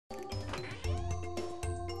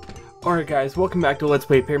Alright guys, welcome back to Let's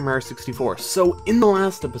Play Paper Mario 64. So, in the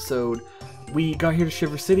last episode, we got here to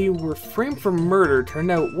Shiver City, we were framed for murder. Turned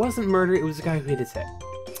out it wasn't murder, it was a guy who hit his head.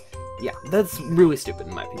 Yeah, that's really stupid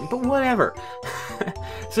in my opinion, but whatever.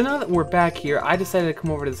 So now that we're back here, I decided to come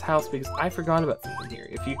over to this house because I forgot about something here.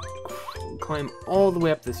 If you climb all the way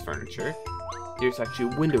up this furniture, there's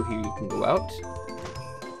actually a window here you can go out.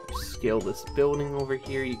 Scale this building over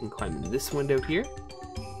here, you can climb this window here.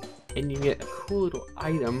 And you get a cool little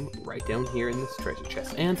item right down here in this treasure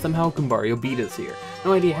chest. And somehow Mario beat us here.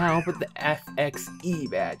 No idea how, but the FXE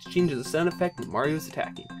badge changes the sound effect when Mario is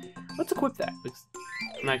attacking. Let's equip that, because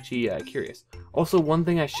I'm actually curious. Also, one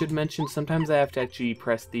thing I should mention, sometimes I have to actually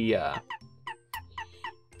press the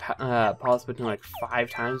pause button like 5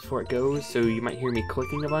 times before it goes, so you might hear me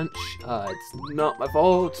clicking a bunch. It's not my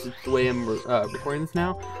fault, it's the way I'm recording this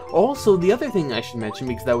now. Also, the other thing I should mention,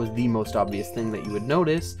 because that was the most obvious thing that you would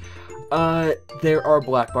notice, there are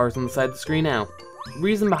black bars on the side of the screen now.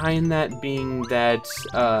 Reason behind that being that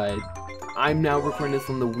I'm now recording this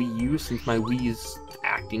on the Wii U. Since my Wii is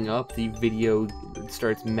acting up, the video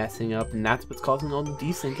starts messing up, and that's what's causing all the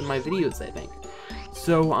desync in my videos, I think.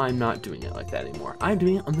 So I'm not doing it like that anymore. I'm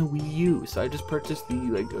doing it on the Wii U. So I just purchased the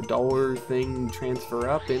like $1 thing, transfer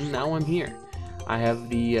up, and now I'm here. I have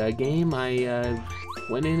the game. I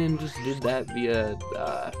went in and just did that via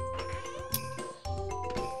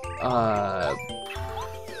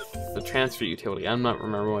the transfer utility. I'm not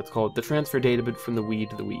remembering what it's called. The transfer data bit from the Wii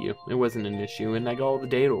to the Wii U. It wasn't an issue, and I got all the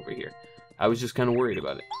data over here. I was just kind of worried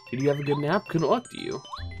about it. Did you have a good nap? Good luck to you.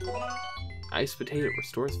 Ice potato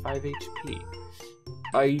restores 5 HP.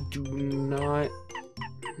 I do not.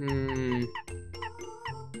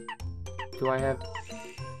 Do I have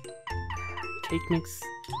cake mix?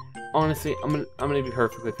 Honestly, I'm gonna be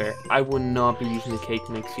perfectly fair. I will not be using the cake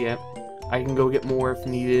mix yet. I can go get more if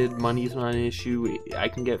needed. Money's not an issue. I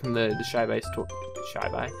can get from the Shy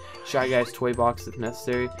Guy's toy box if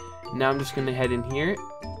necessary. Now I'm just gonna head in here.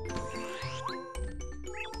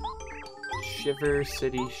 Shiver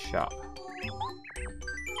City Shop.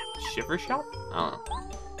 Shiver Shop? I don't know.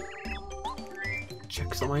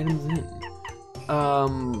 Check some items in. I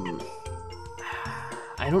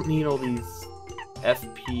don't need all these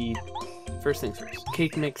FP. First things first.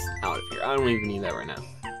 Cake mix out of here. I don't even need that right now.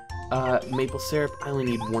 Maple syrup. I only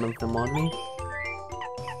need one of them on me.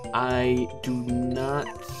 I do not.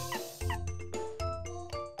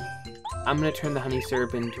 I'm gonna turn the honey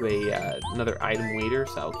syrup into another item later,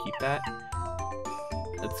 so I'll keep that.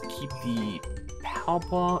 Let's keep the PAL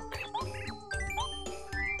block.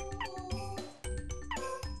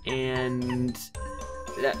 And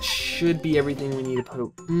that should be everything we need to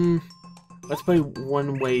put. Let's put one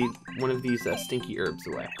of these stinky herbs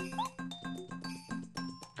away.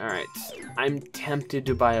 Alright, I'm tempted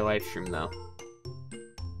to buy a life stream though.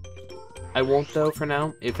 I won't though for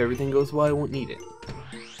now. If everything goes well, I won't need it.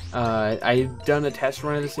 I've done a test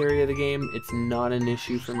run of this area of the game. It's not an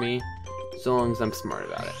issue for me, so long as I'm smart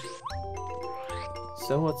about it.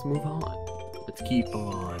 So let's move on. Let's keep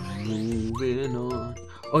on moving on.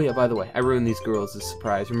 Oh yeah, by the way, I ruined these girls as a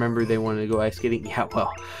surprise. Remember they wanted to go ice skating? Yeah,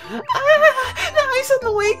 well. The ice on the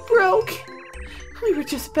lake broke! We were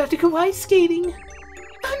just about to go ice skating.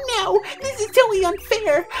 Oh no, this is totally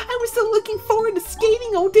unfair. I was so looking forward to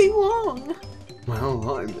skating all day long.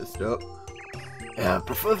 Well, I messed up.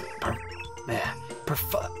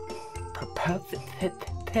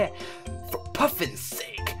 For Puffin's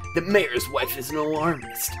sake, the mayor's wife is an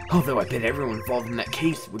alarmist. Although I bet everyone involved in that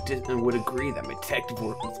case would agree that my detective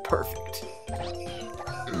work was perfect.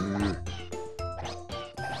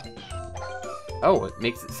 Oh, it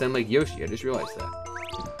makes it sound like Yoshi. I just realized that.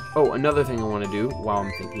 Oh, another thing I want to do while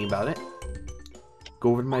I'm thinking about it.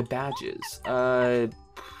 Go over to my badges. What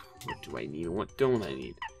do I need? What don't I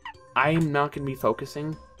need? I'm not going to be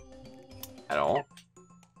focusing at all.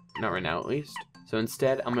 Not right now, at least. So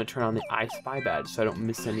instead, I'm going to turn on the I Spy badge so I don't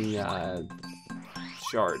miss any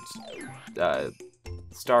shards.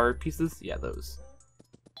 Star pieces? Yeah, those.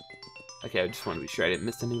 Okay, I just want to be sure I didn't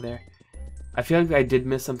miss any there. I feel like I did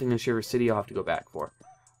miss something in Shiver City I'll have to go back for.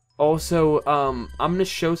 Also, I'm going to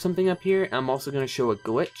show something up here. I'm also going to show a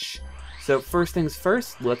glitch. So first things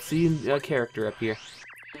first, let's see a character up here.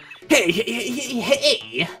 Hey, hey,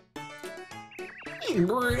 hey, hey!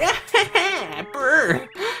 Brr.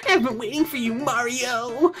 I've been waiting for you,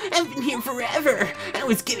 Mario. I've been here forever. I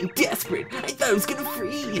was getting desperate. I thought I was gonna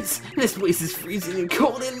freeze. This place is freezing and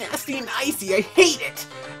cold and nasty and icy. I hate it.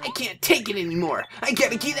 I can't take it anymore. I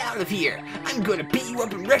gotta get out of here. I'm gonna beat you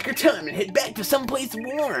up in record time and head back to someplace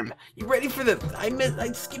warm. You ready for the... I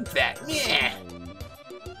skipped that. Yeah.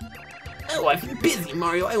 Oh, I've been busy,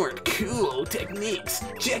 Mario. I learned cool techniques.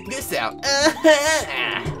 Check this out.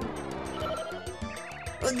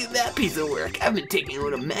 Look at that piece of work. I've been taking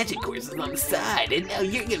little magic courses on the side, and now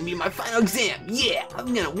you're gonna be my final exam. Yeah,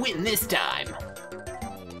 I'm gonna win this time.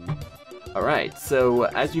 Alright, so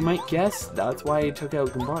as you might guess, that's why I took out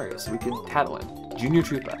Goombario, so we could tattle him. Junior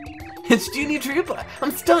Troopa. It's Junior Troopa.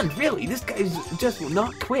 I'm stunned, really. This guy just will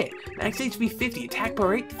not quit. Max HP 50, attack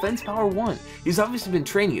power 8, defense power 1. He's obviously been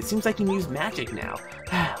training. It seems like he can use magic now.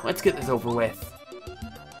 Let's get this over with.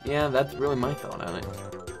 Yeah, that's really my thought on it.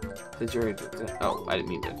 Since you're... Oh, I didn't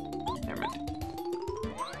mean to. Never mind.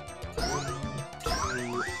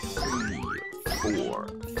 1, 2, 3, 4,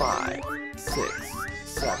 5, 6,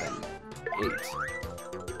 7, 8.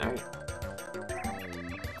 Alright.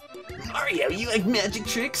 Mario, you like magic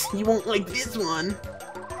tricks? You won't like this one.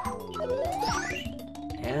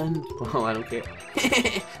 And, well, I don't care.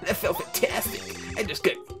 That felt fantastic. I just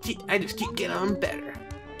keep getting on better.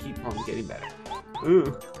 Keep on getting better.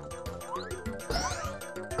 Ooh.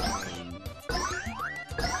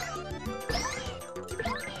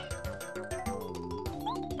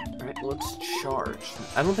 Alright, let's charge.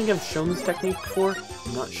 I don't think I've shown this technique before.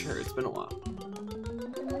 I'm not sure. It's been a while.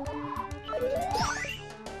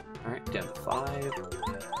 Alright, down to 5.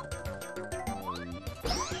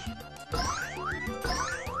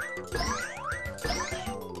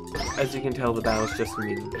 As you can tell, the battle's just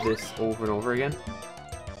going to be this over and over again.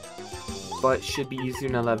 But should be easier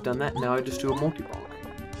now that I've done that. Now I just do a multi-bonk.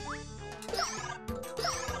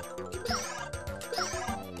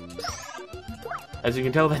 As you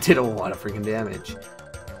can tell, that did a lot of freaking damage.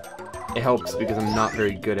 It helps because I'm not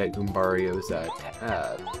very good at Goombario's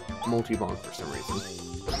multi-bonk for some reason.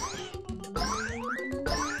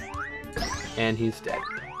 And he's dead.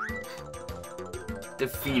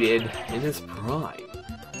 Defeated in his prime.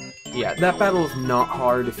 Yeah, that battle is not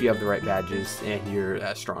hard if you have the right badges and you're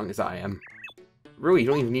as strong as I am. Really, you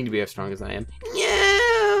don't even need to be as strong as I am.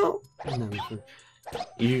 No!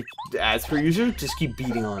 You, as per usual, just keep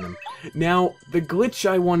beating on him. Now, the glitch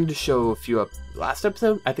I wanted to show a few last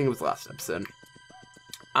episode? I think it was last episode.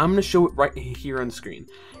 I'm going to show it right here on the screen.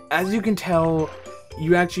 As you can tell,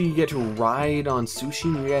 you actually get to ride on Sushi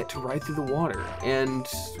and you get to ride through the water. And,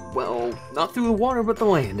 well, not through the water, but the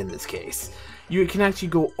land in this case. You can actually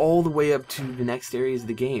go all the way up to the next areas of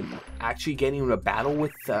the game. Actually getting in a battle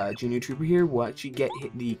with Junior Trooper here will actually get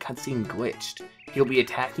the cutscene glitched. He'll be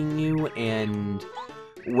attacking you and,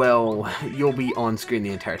 well, you'll be on screen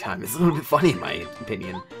the entire time. It's a little bit funny in my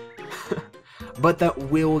opinion. But that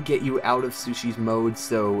will get you out of Sushi's mode,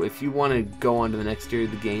 so if you want to go on to the next area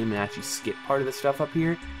of the game and actually skip part of the stuff up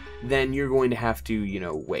here, then you're going to have to, you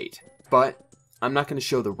know, wait. But I'm not going to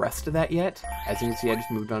show the rest of that yet. As you can see, I just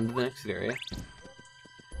moved on to the next area.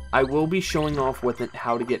 I will be showing off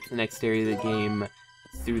how to get to the next area of the game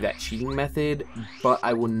through that cheating method, but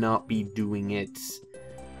I will not be doing it,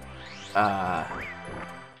 oh,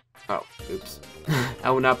 oops. I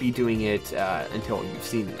will not be doing it, until you've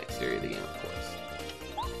seen the next area of the game, of course.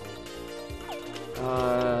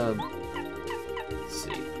 Let's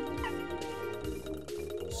see.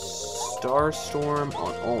 Starstorm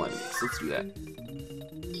on all enemies. Let's do that.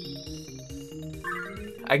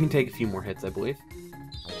 I can take a few more hits, I believe.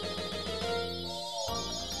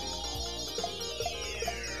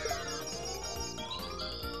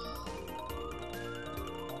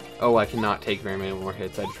 Oh, I cannot take very many more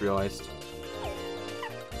hits, I just realized.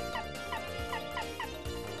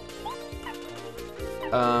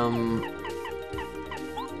 I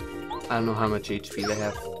don't know how much HP they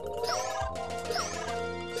have.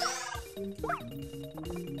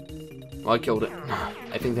 Well, I killed it.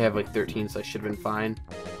 I think they have like 13, so I should have been fine.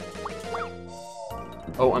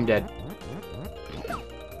 Oh, I'm dead.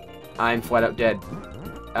 I'm flat out dead.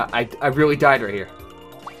 I really died right here.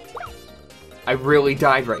 I really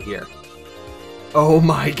died right here. Oh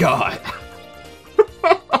my god.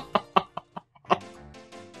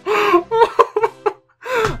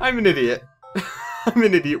 I'm an idiot. I'm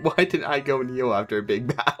an idiot. Why didn't I go Neo after a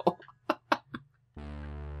big battle?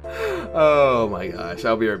 Oh my gosh.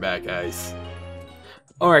 I'll be right back, guys.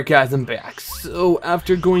 Alright guys, I'm back. So,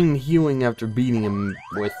 after going healing after beating him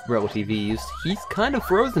with relative ease, he's kind of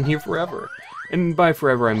frozen here forever. And by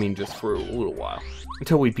forever, I mean just for a little while.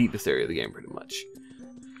 Until we beat this area of the game, pretty much.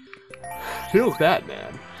 Feels bad,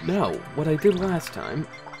 man. Now, what I did last time...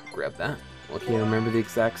 Grab that. Okay, remember the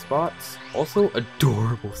exact spots. Also,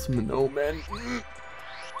 adorable snowman.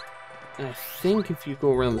 And I think if you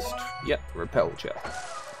go around this... Yep, repel gel.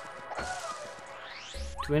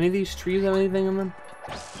 Do any of these trees have anything on them?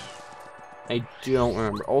 I don't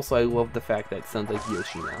remember. Also, I love the fact that it sounds like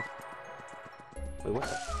Yoshi now. Wait, what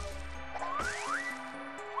the...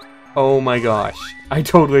 Oh my gosh. I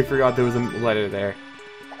totally forgot there was a letter there.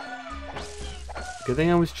 Good thing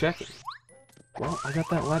I was checking. Well, I got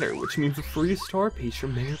that letter, which means a free star piece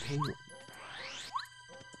from Mayor Penguin.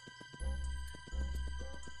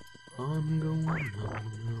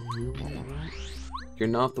 You're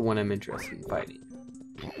not the one I'm interested in fighting.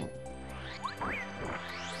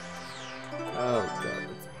 Oh god,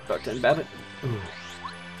 it's about to end bad.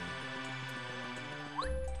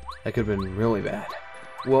 That could have been really bad.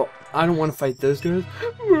 Well, I don't want to fight those guys.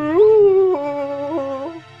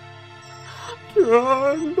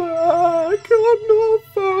 Turn back, come no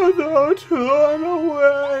further, turn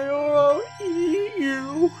away or I'll eat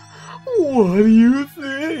you. What do you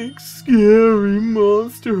think, scary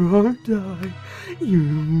monster, aren't I? You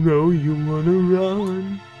know you wanna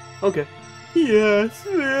run. Okay. Yes,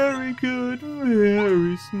 very good,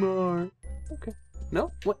 very smart. Okay.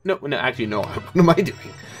 No? What? No, actually, no. What am I doing?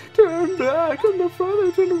 Turn back, I'm no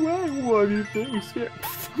further, turn away. What do you think, scary?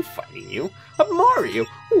 I'm fighting you. I'm Mario.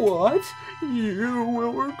 What? You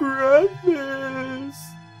will regret this.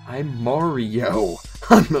 I'm Mario.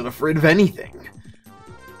 I'm not afraid of anything.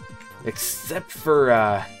 Except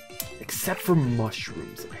for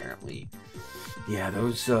mushrooms, apparently. Yeah,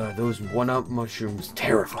 those one-up mushrooms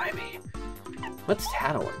terrify me. Let's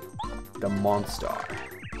tattle him. The monster.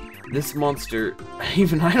 This monster,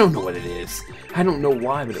 even I don't know what it is. I don't know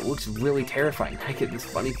why, but it looks really terrifying. I get this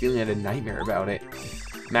funny feeling I had a nightmare about it.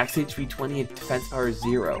 Max HP 20 and defense power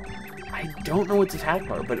 0. I don't know its attack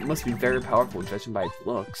power, but it must be very powerful judging by its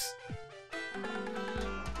looks.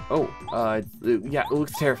 Oh, yeah, it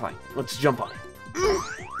looks terrifying. Let's jump on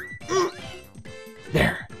it.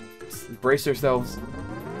 There. Let's brace ourselves.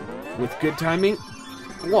 With good timing,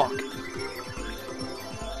 walk.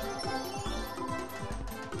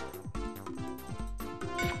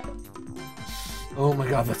 Oh my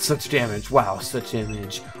god, that's such damage. Wow, such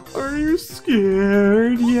damage. Are you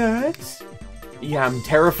scared yet? Yeah, I'm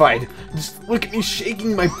terrified. Just look at me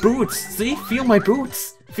shaking my boots. See? Feel my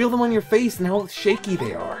boots. Feel them on your face and how shaky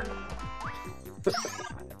they are.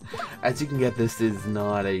 As you can get, this is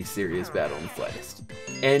not a serious battle in the slightest.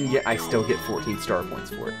 And yet, I still get 14 star points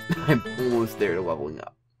for it. I'm almost there to leveling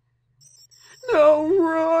up. No,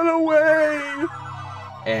 run away!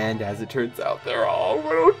 And as it turns out, they're all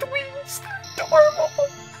little twins. They're adorable.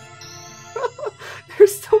 They're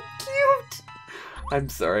so cute. I'm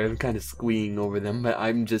sorry, I'm kind of squeeing over them, but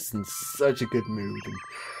I'm just in such a good mood.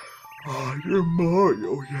 Oh, you're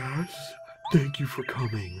Mario, yes? Thank you for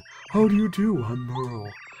coming. How do you do? I'm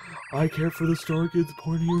Merle. I care for the Star Kids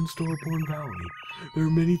born here in Starborn Valley. There are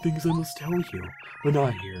many things I must tell you, but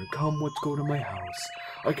not here. Come, let's go to my house.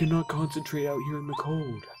 I cannot concentrate out here in the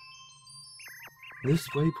cold. This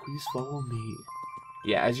way, please follow me.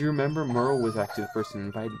 Yeah, as you remember, Merle was actually the person who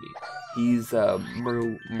invited me. He's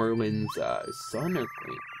Merlin's son, or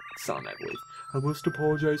son, I believe. I must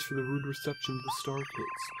apologize for the rude reception of the Star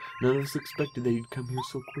Kids. None of us expected that you'd come here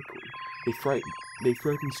so quickly. They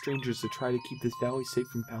frightened strangers to try to keep this valley safe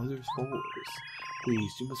from Bowser's followers.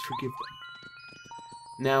 Please, you must forgive them.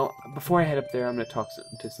 Now, before I head up there, I'm going to talk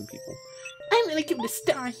to some people. I'm gonna go to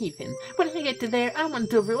Star Haven. When I get to there, I want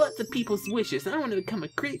to fulfill lots of people's wishes. I want to become a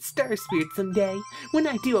great star spirit someday. When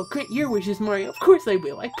I do, I'll grant your wishes, Mario. Of course I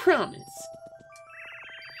will, I promise.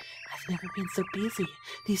 I've never been so busy.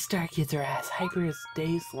 These Star Kids are as hyper as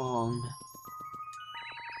days long.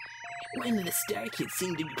 One of the Star Kids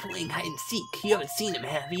seem to be playing hide and seek. You haven't seen him,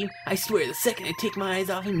 have you? I swear, the second I take my eyes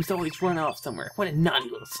off him, he's always run off somewhere. What a naughty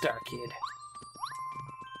little Star Kid.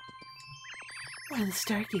 One of the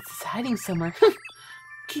Star Kids is hiding somewhere.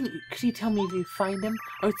 Could you tell me if you find them?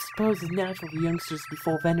 I would suppose it's natural for youngsters to be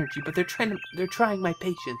full of energy, but they're trying my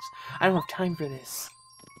patience. I don't have time for this.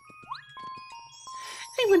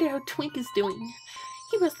 I wonder how Twink is doing.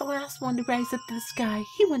 He was the last one to rise up to the sky.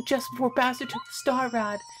 He went just before Bowser took the Star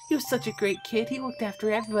Rod. He was such a great kid. He looked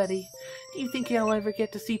after everybody. Do you think he'll ever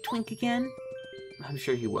get to see Twink again? I'm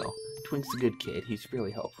sure he will. Twink's a good kid. He's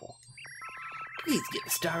really helpful. Please get the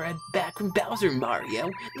Star Rod back from Bowser, Mario.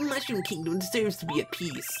 The Mushroom Kingdom deserves to be at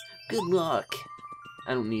peace. Good luck.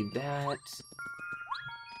 I don't need that.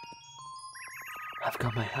 I've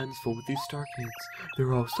got my hands full with these Star Kids.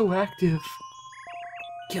 They're all so active.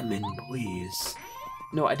 Come in, please.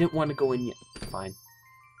 No, I didn't want to go in yet. Fine.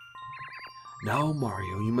 Now,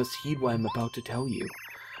 Mario, you must heed what I'm about to tell you.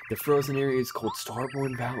 The frozen area is called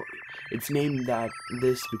Starborn Valley. It's named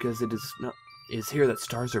this because it is here that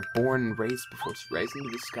stars are born and raised before rising to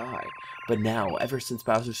the sky. But now, ever since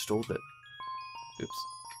Bowser stole the... Oops.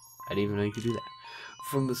 I didn't even know you could do that.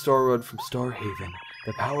 From the Star Road from Star Haven,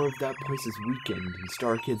 the power of that place is weakened, and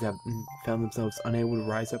Star Kids have found themselves unable to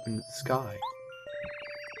rise up into the sky.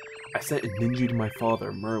 I sent a ninja to my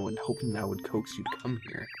father, Merlin, hoping that would coax you to come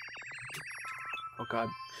here. Oh god.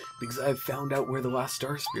 Because I have found out where the last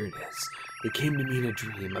star spirit is. It came to me in a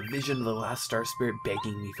dream, a vision of the last star spirit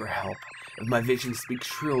begging me for help. If my vision speaks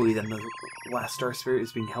truly, then the last star spirit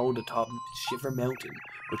is being held atop Shiver Mountain,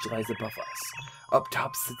 which lies above us. Up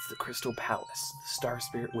top sits the Crystal Palace. The star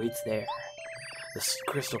spirit waits there. The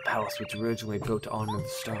Crystal Palace was originally built to honor the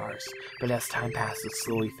stars, but as time passed it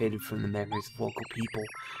slowly faded from the memories of local people,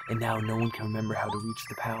 and now no one can remember how to reach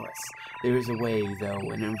the palace. There is a way,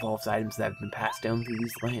 though, and it involves items that have been passed down through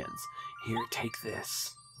these lands. Here, take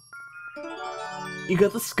this. You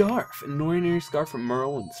got the scarf, an ordinary scarf from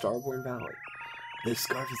Merle in Starborn Valley. This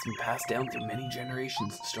scarf has been passed down through many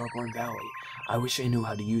generations in Starborn Valley. I wish I knew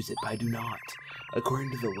how to use it, but I do not.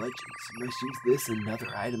 According to the legends, you must use this and other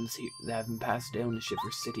items here that have been passed down to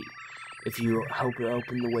Shiver City. If you help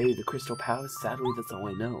open the way to the Crystal Palace, sadly that's all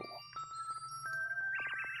I know.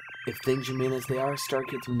 If things remain as they are, Star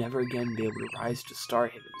Kids will never again be able to rise to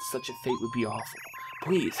Starhaven. Such a fate would be awful.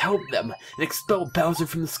 Please, help them, and expel Bowser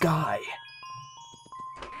from the sky!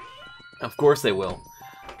 Of course they will.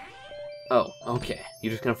 Oh, okay.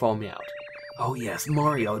 You're just gonna follow me out. Oh yes,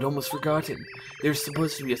 Mario, I'd almost forgotten. There's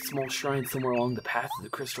supposed to be a small shrine somewhere along the path to the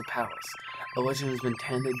Crystal Palace. A legend has been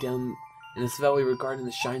handed down in this valley regarding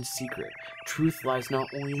the shrine's secret. Truth lies not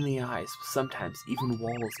only in the eyes, but sometimes even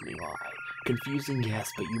walls may lie. Confusing,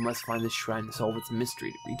 yes, but you must find this shrine to solve its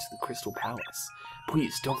mystery to reach the Crystal Palace.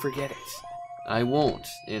 Please, don't forget it. I won't,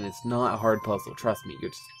 and it's not a hard puzzle, trust me.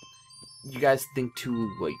 You guys think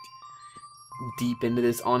too, like, deep into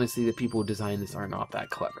this. Honestly, the people who designed this are not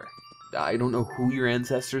that clever. I don't know who your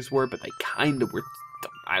ancestors were, but they kind of were,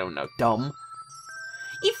 I don't know, dumb.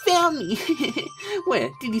 You found me!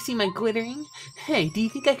 What, did you see my glittering? Hey, do you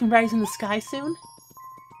think I can rise in the sky soon?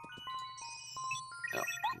 Oh,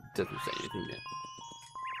 it doesn't say anything there.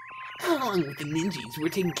 Along with the ninjas, we're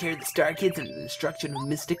taking care of the Star Kids under the instruction of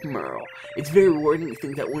Mystic Merle. It's very rewarding to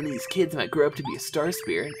think that one of these kids might grow up to be a Star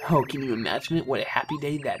Spirit. Oh, can you imagine it? What a happy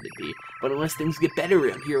day that'd be. But unless things get better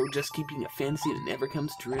around here, we'll just keep being a fantasy that never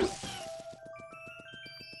comes true.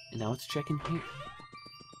 And now let's check in here.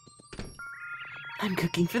 I'm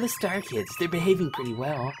cooking for the Star Kids. They're behaving pretty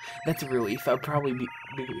well. That's a relief. I'll probably be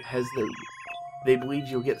because they believe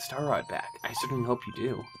you'll get Star Rod back. I certainly hope you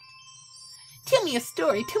do. Tell me a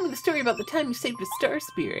story. Tell me the story about the time you saved a Star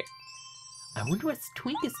Spirit. I wonder what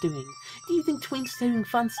Twink is doing. Do you think Twink's doing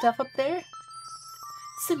fun stuff up there?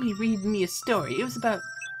 Somebody read me a story.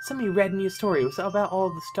 Somebody read me a story. It was about all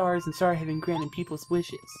the stars and Starhaven granting people's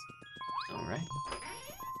wishes. Alright.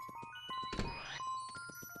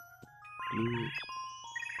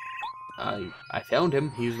 I found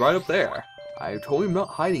him. He's right up there. I told him not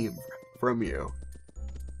hiding him from you.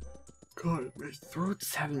 God, my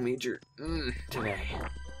throat's having major today.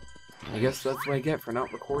 I guess that's what I get for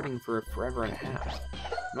not recording for forever and a half.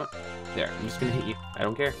 What? There, I'm just gonna hit you. I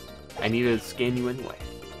don't care. I need to scan you anyway.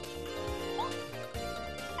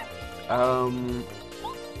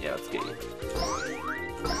 Yeah, let's get you.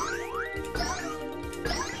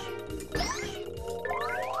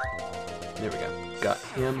 There we go. Got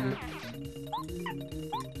him.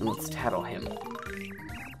 And let's tattle him.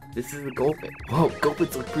 This is the Gulpit. Whoa,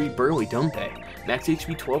 Gulpits look pretty burly, don't they? Max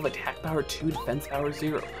HP 12, attack power 2, defense power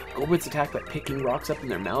 0. Gulpits attack by picking rocks up in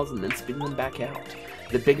their mouths and then spitting them back out.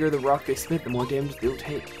 The bigger the rock they spit, the more damage they'll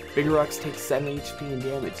take. Bigger rocks take 7 HP in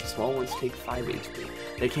damage, the small ones take 5 HP.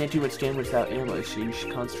 They can't do much damage without ammo, so you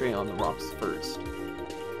should concentrate on the rocks first.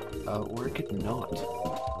 Or it could not.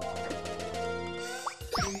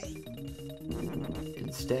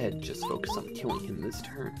 Instead, just focus on killing him this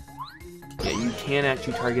turn. Yeah, you can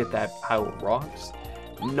actually target that pile of rocks.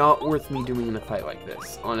 Not worth me doing in a fight like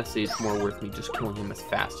this. Honestly, it's more worth me just killing him as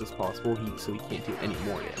fast as possible so he can't do any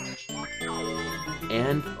more damage.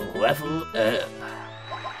 And level up.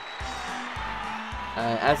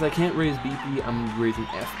 As I can't raise BP, I'm raising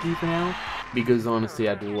FP for now, because honestly,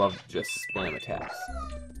 I'd love to just spam attacks.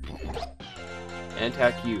 And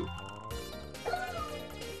attack you.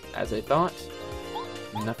 As I thought,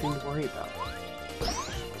 nothing to worry about.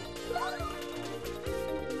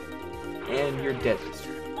 And you're dead this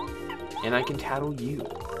turn. And I can tattle you.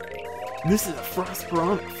 This is a Frost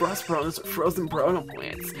Piranha. Frost Piranhas are frozen piranha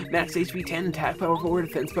plants. Max HP 10, attack power 4,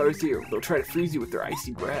 defense power 0. They'll try to freeze you with their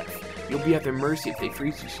icy breath. You'll be at their mercy if they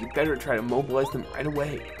freeze you, so you better try to mobilize them right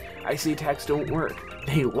away. Icy attacks don't work.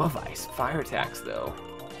 They love ice. Fire attacks, though.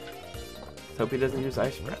 Let's hope he doesn't use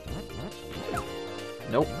ice breath.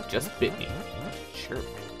 Nope, just bit me. Sure.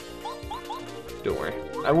 Don't worry.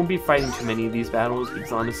 I won't be fighting too many of these battles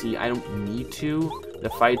because honestly, I don't need to. The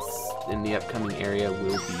fights in the upcoming area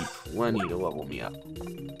will be plenty to level me up.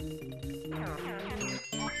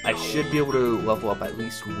 I should be able to level up at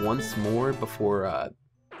least once more before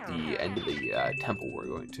the end of the temple we're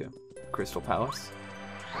going to. Crystal Palace.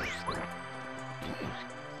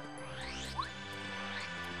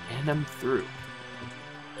 And I'm through.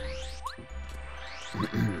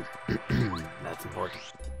 That's important.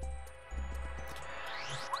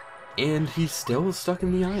 And he's still stuck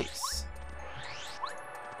in the ice.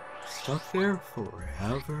 Stuck there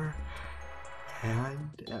forever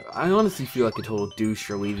and ever. I honestly feel like a total douche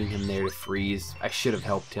for leaving him there to freeze. I should have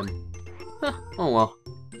helped him. Huh, oh well.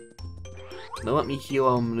 Now let me heal.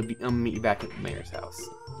 I'm gonna meet you back at the mayor's house.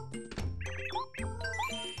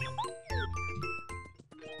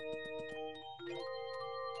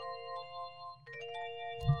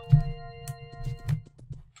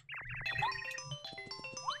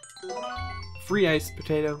 Free ice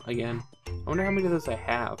potato again. I wonder how many of those I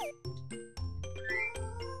have.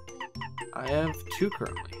 I have 2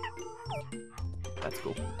 currently. That's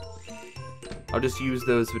cool. I'll just use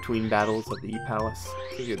those between battles at the palace.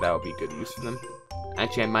 Figured that would be good use for them.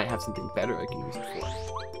 Actually, I might have something better I can use it for.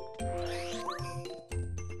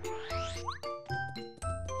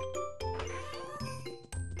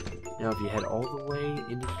 Now, if you head all the way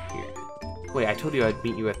into here. Wait, I told you I'd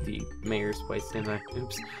meet you at the mayor's place, didn't I?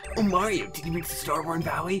 Oops. Oh, Mario, did you reach the Starborn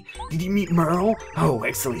Valley? Did you meet Merle? Oh,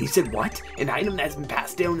 excellent. You said what? An item that's been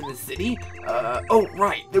passed down in the city? Oh,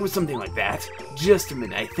 right. There was something like that. Just a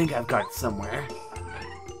minute. I think I've got it somewhere.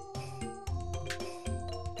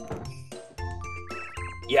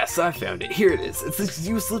 Yes, I found it. Here it is. It's this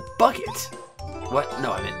useless bucket. What?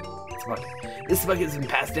 No, I meant it's a bucket. This bucket has been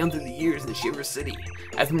passed down through the years in Shiver City.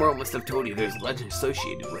 As Merle must have told you, there's a legend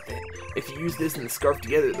associated with it. If you use this and the scarf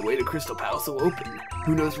together, the way to Crystal Palace will open.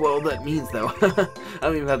 Who knows what all that means, though? I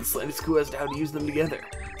don't even have the slightest clue as to how to use them together.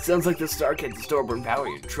 Sounds like the Star Kids of Starborn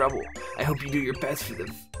Valley are in trouble. I hope you do your best for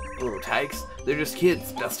the little tykes. They're just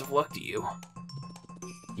kids. Best of luck to you.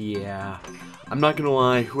 Yeah. I'm not gonna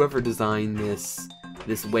lie, whoever designed this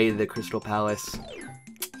way to the Crystal Palace,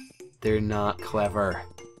 they're not clever.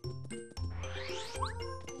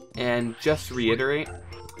 And just to reiterate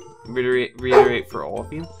for all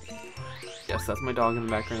of you. Yes, that's my dog in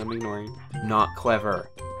the background I'm ignoring. Not clever.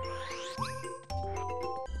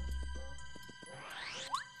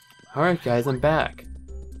 Alright guys, I'm back.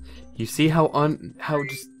 You see how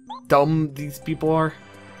just dumb these people are?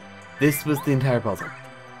 This was the entire puzzle.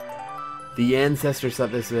 The ancestors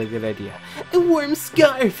thought this was a good idea. A warm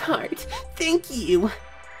scarf, Heart. Thank you.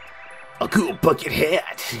 A cool bucket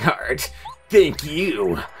hat, Heart. Thank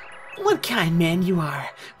you. What kind man you are.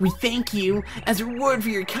 We thank you. As a reward for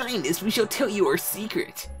your kindness, we shall tell you our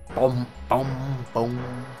secret. Boom, boom, boom.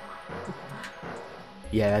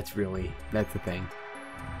 Yeah, that's the thing.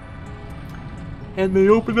 And they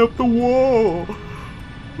open up the wall.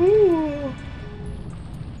 Ooh.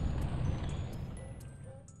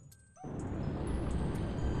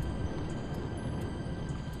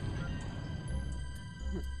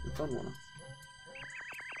 Fun one.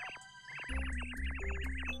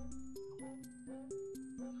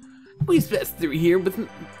 We've passed through here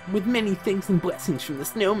with many thanks and blessings from the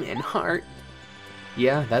snowman, Heart.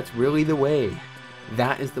 Yeah, that's really the way.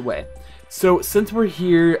 That is the way. So, since we're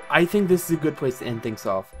here, I think this is a good place to end things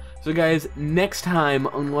off. So guys, next time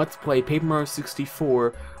on Let's Play Paper Mario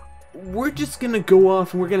 64, we're just gonna go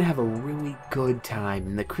off and we're gonna have a really good time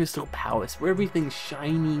in the Crystal Palace, where everything's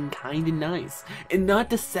shining kinda nice, and not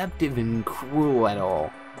deceptive and cruel at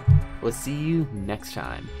all. We'll see you next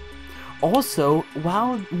time. Also,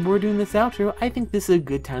 while we're doing this outro, I think this is a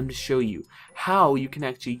good time to show you how you can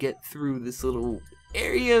actually get through this little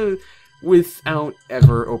area without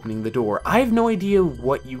ever opening the door. I have no idea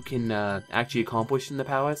what you can actually accomplish in the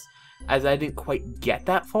palace, as I didn't quite get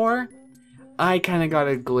that far. I kind of got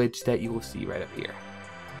a glitch that you will see right up here.